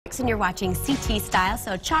And you're watching CT Style,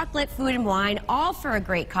 so chocolate, food, and wine, all for a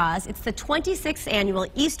great cause. It's the 26th annual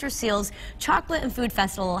Easterseals Chocolate and Food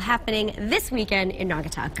Festival happening this weekend in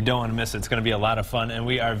Naugatuck. You don't want to miss it. It's going to be a lot of fun, and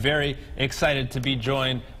we are very excited to be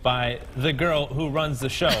joined by the girl who runs the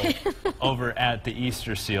show over at the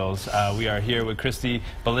Easterseals. We are here with Christy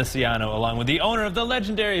Beliciano, along with the owner of the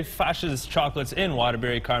legendary Fasha's Chocolates in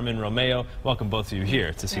Waterbury, Carmen Romeo. Welcome both of you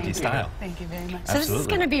here to CT Style. Thank you very much. So this is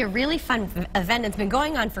going to be a really fun event. It's been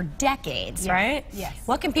going on for decades, right? Yes.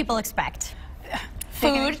 What can people expect?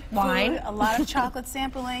 Food, wine. A lot of chocolate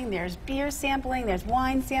sampling, there's beer sampling, there's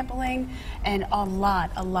wine sampling, and a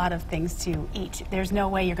lot of things to eat. There's no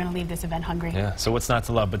way you're going to leave this event hungry. Yeah, so what's not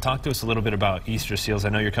to love? But talk to us a little bit about Easterseals. I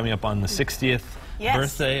know you're coming up on the 60th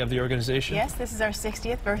birthday of the organization. Yes, this is our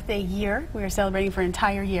 60th birthday year. We are celebrating for an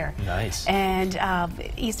entire year. Nice. And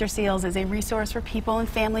Easterseals is a resource for people and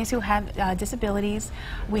families who have disabilities.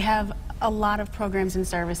 We have a lot of programs and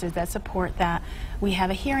services that support that. We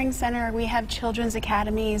have a hearing center, we have children's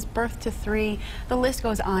academies, birth to 3, the list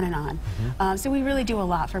goes on and on. So we really do a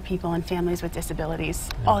lot for people and families with disabilities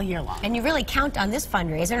all year long. And you really count on this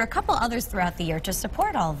fundraiser and a couple others throughout the year to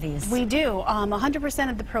support all of these. We do. 100%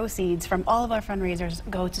 of the proceeds from all of our fundraisers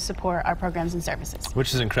go to support our programs and services.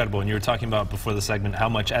 Which is incredible. And you were talking about before the segment how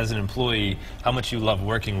much, as an employee, how much you love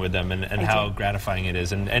working with them and how gratifying it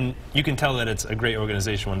is. And you can tell that it's a great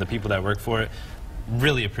organization when the people that work for it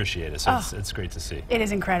really appreciate it, so it's great to see. It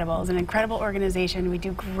is incredible. It's an incredible organization. We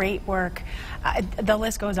do great work. The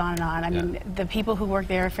list goes on and on. I mean, the people who work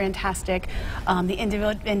there are fantastic. The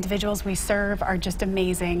individuals we serve are just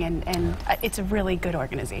amazing, and it's a really good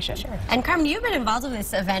organization. Sure. And Carmen, you've been involved in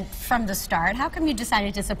this event from the start. How come you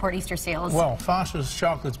decided to support Easterseals? Well, Fasha's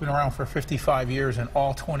Chocolate's been around for 55 years, and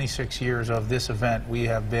all 26 years of this event, we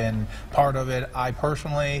have been part of it. I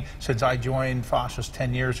personally, since I joined Fasha's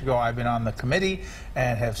 10 years ago, I've been on the committee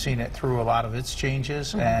and have seen it through a lot of its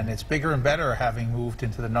changes, and it's bigger and better having moved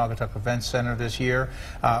into the Naugatuck Events Center this year,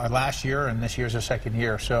 last year, and this year's the second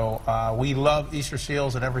year. So we love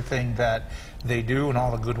Easterseals and everything that they do and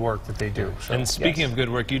all the good work that they do. So, and speaking of good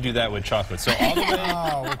work, you do that with chocolate. So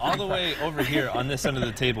all the way over here on this end of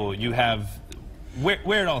the table, you have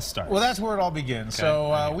where it all starts. Well, that's where it all begins. Okay.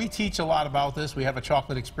 So we teach a lot about this. We have a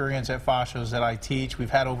chocolate experience at Fasha's that I teach. We've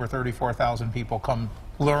had over 34,000 people come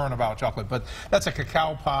learn about chocolate, but that's a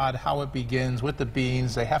cacao pod, how it begins with the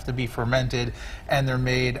beans. They have to be fermented, and they're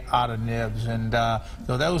made out of nibs, and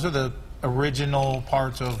so those are the original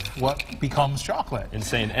parts of what becomes chocolate.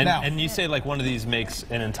 Insane. And you say like one of these makes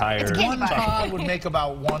an entire... One pod would make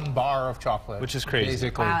about 1 bar of chocolate. Which is crazy.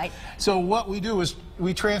 Basically. Wow. So what we do is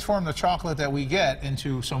we transform the chocolate that we get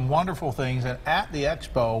into some wonderful things, and at the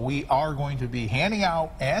expo we are going to be handing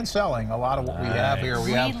out and selling a lot of what we have here.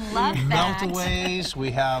 We have meltaways,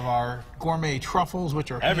 we have our gourmet truffles,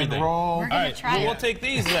 which are hand-rolled. We're going to try it. We'll take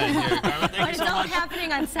these then. Here, Carmen. Thank you It's so all much.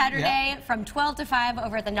 happening on Saturday from 12 to 5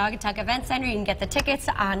 over at the Naugatuck Event Center. You can get the tickets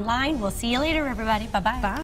online. We'll see you later, everybody. Bye-bye.